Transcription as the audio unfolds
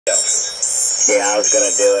Yeah, I was going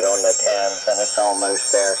to do it on the 10th, and it's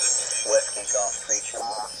almost there. Whiskey golf preacher.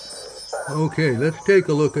 Okay, let's take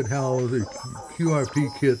a look at how the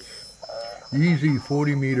QRPKits easy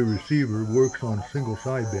 40-meter receiver works on single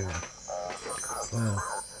sideband.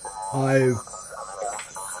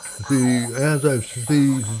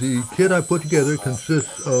 The kit I put together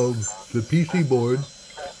consists of the PC board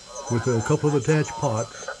with a couple of attached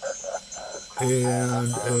pots and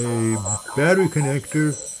a battery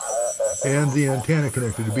connector and the antenna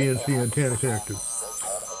connector, the BNC antenna connector.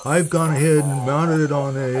 I've gone ahead and mounted it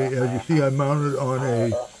on a, as you see, I mounted it on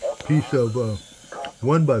a piece of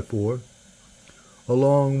 1x4,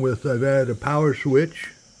 along with, I've added a power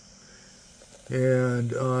switch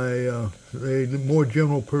and a more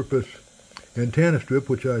general purpose antenna strip,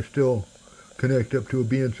 which I still connect up to a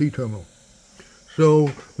BNC terminal.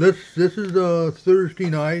 So this is a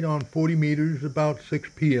Thursday night on 40 meters, about 6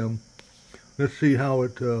 p.m. Let's see how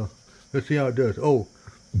it does. Oh,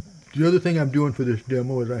 the other thing I'm doing for this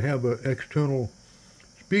demo is I have an external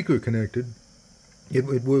speaker connected. It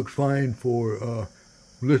works fine for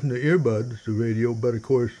listening to earbuds, the radio, but of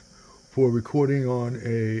course for recording on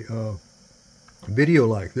a video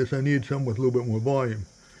like this, I need something with a little bit more volume.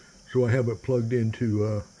 So I have it plugged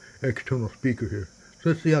into external speaker here. So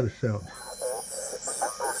let's see how this sounds.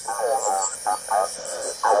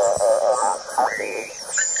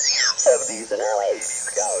 70s and early 80s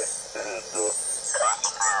guys.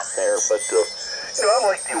 There, but you know, I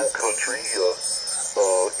like the old country. You know,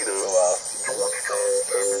 George Jones,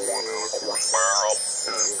 everyone, and of course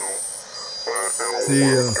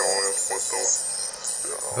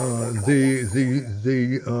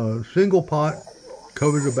the single pot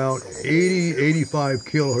covers about 80-85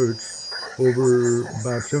 kilohertz over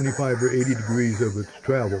about 75 or 80 degrees of its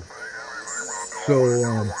travel. So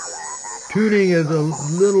tuning is a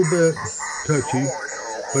little bit touchy,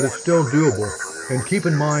 but it's still doable. And keep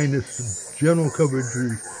in mind this general coverage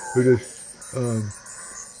for this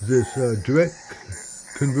direct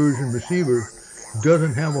conversion receiver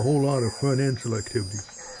doesn't have a whole lot of front end selectivity.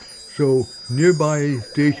 So nearby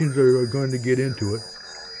stations are going to get into it.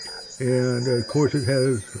 And of course it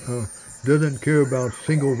doesn't care about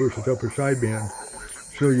single versus upper sideband.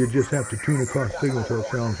 So you just have to tune across signal till it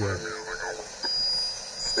sounds right.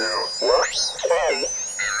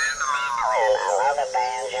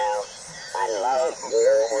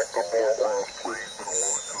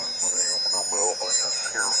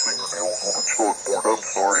 I'm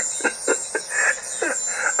sorry.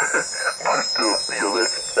 You know,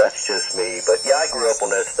 that's just me. But yeah, I grew up on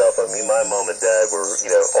that stuff. I mean, my mom and dad were, you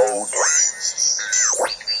know, old.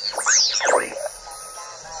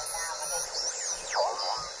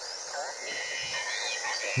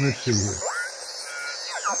 Let's see here.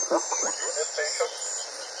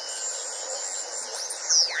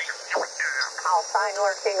 Alpine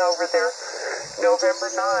lurking over there. November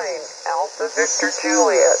 9, Alpha Victor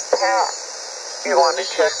Juliet, Pat. You want to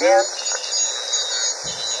check in?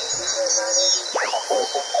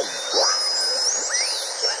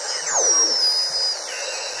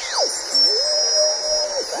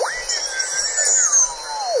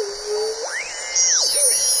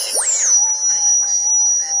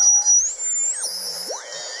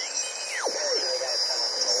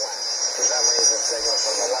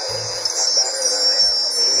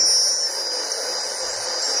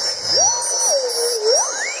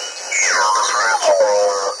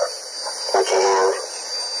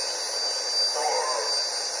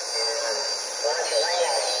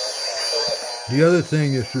 The other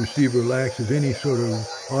thing this receiver lacks is any sort of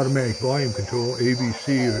automatic volume control,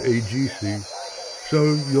 AVC or AGC,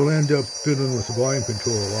 so you'll end up fiddling with the volume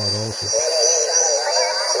control a lot also.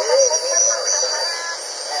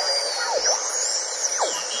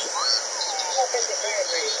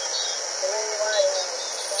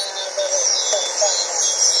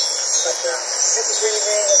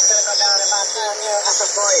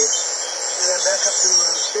 And then back up to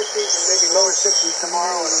 50s and maybe lower 60s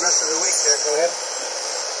tomorrow and the rest of the week there. Go ahead.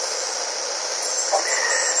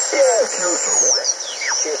 Yeah,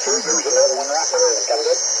 Q2. There's another one right behind it. Coming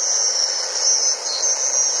good.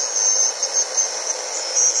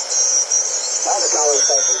 How's the calling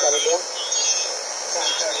station coming in?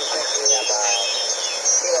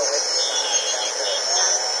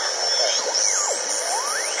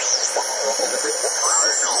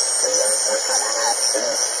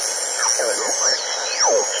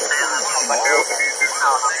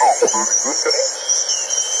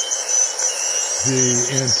 The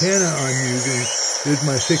antenna I'm using is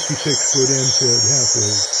my 66-foot end-fed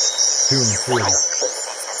half-wave 240.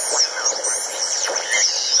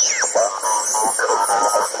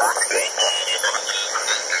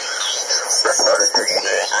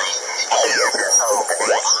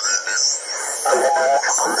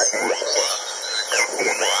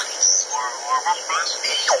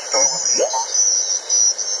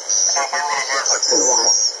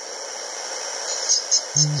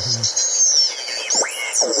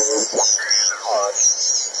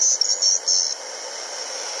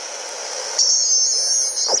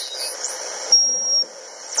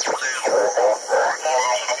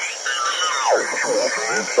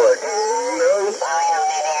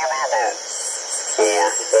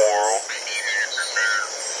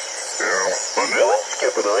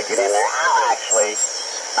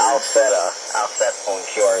 I'll set phone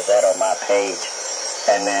QRZ on my page,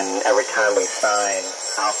 and then every time we sign,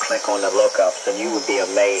 I'll click on the lookups, and you would be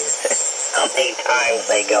amazed how many times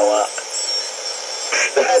they go up.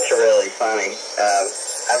 That's really funny.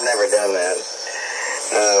 I've never done that.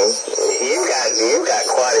 You got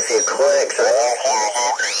quite a few clicks.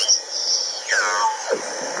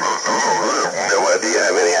 No idea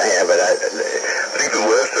how many I have, but I think the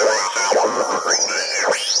list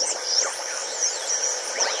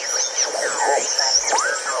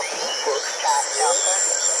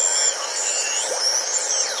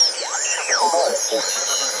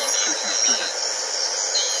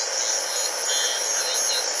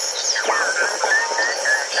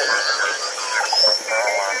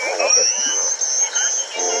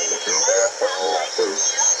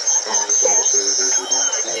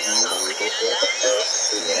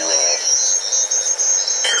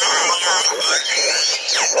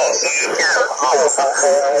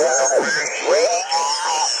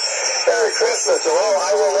Merry Christmas. Well,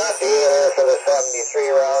 I will not be here for the 73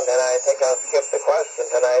 round, and I think I'll skip the question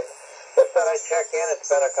tonight. Just thought I'd check in. It's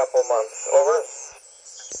been a couple months. Over.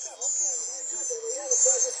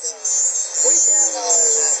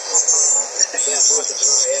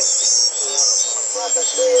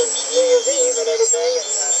 New Year's Eve and everything, and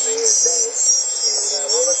New Year's Day.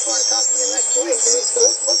 And we'll look forward to talking to you next week.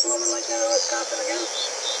 What's going on like that in Wisconsin again?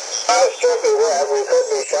 It's tricky wet. We could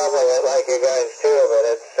be shoveling it like you guys too, but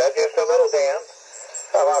it's just a little damp.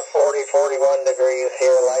 About 40, 41 degrees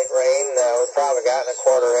here, light rain. We've probably gotten a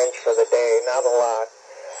quarter inch for the day, not a lot.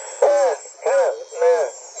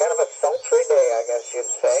 Kind of a sultry day, I guess you'd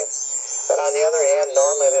say. But on the other hand,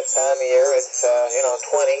 normally this time of year, it's, 6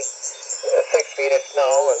 feet of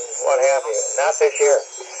snow and what have you. Not this year.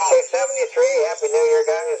 Hey, 73, Happy New Year,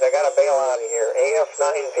 guys. I got to bail out of here.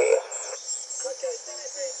 AF9P. Okay, stay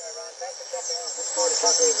safe, Ron. Thanks for checking out. Look forward to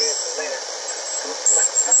talking to you again later.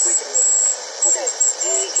 Next weekend. Okay,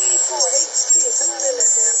 AG48T. Come on in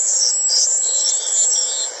there, Dan.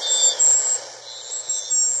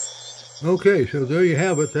 Okay, so there you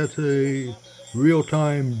have it. That's a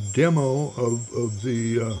real-time demo of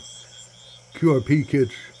the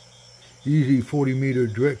QRPKits easy 40-meter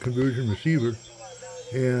direct conversion receiver,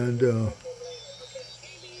 and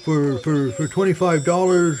for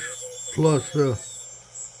 $25 plus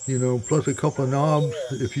plus a couple of knobs.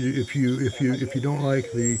 If you don't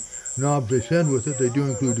like the knobs they send with it, they do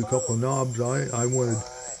include a couple of knobs. I wanted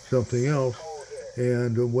something else,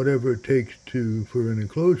 and whatever it takes for an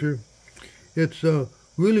enclosure. It's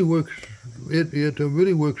really works. It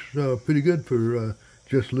really works pretty good for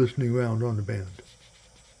just listening around on the band.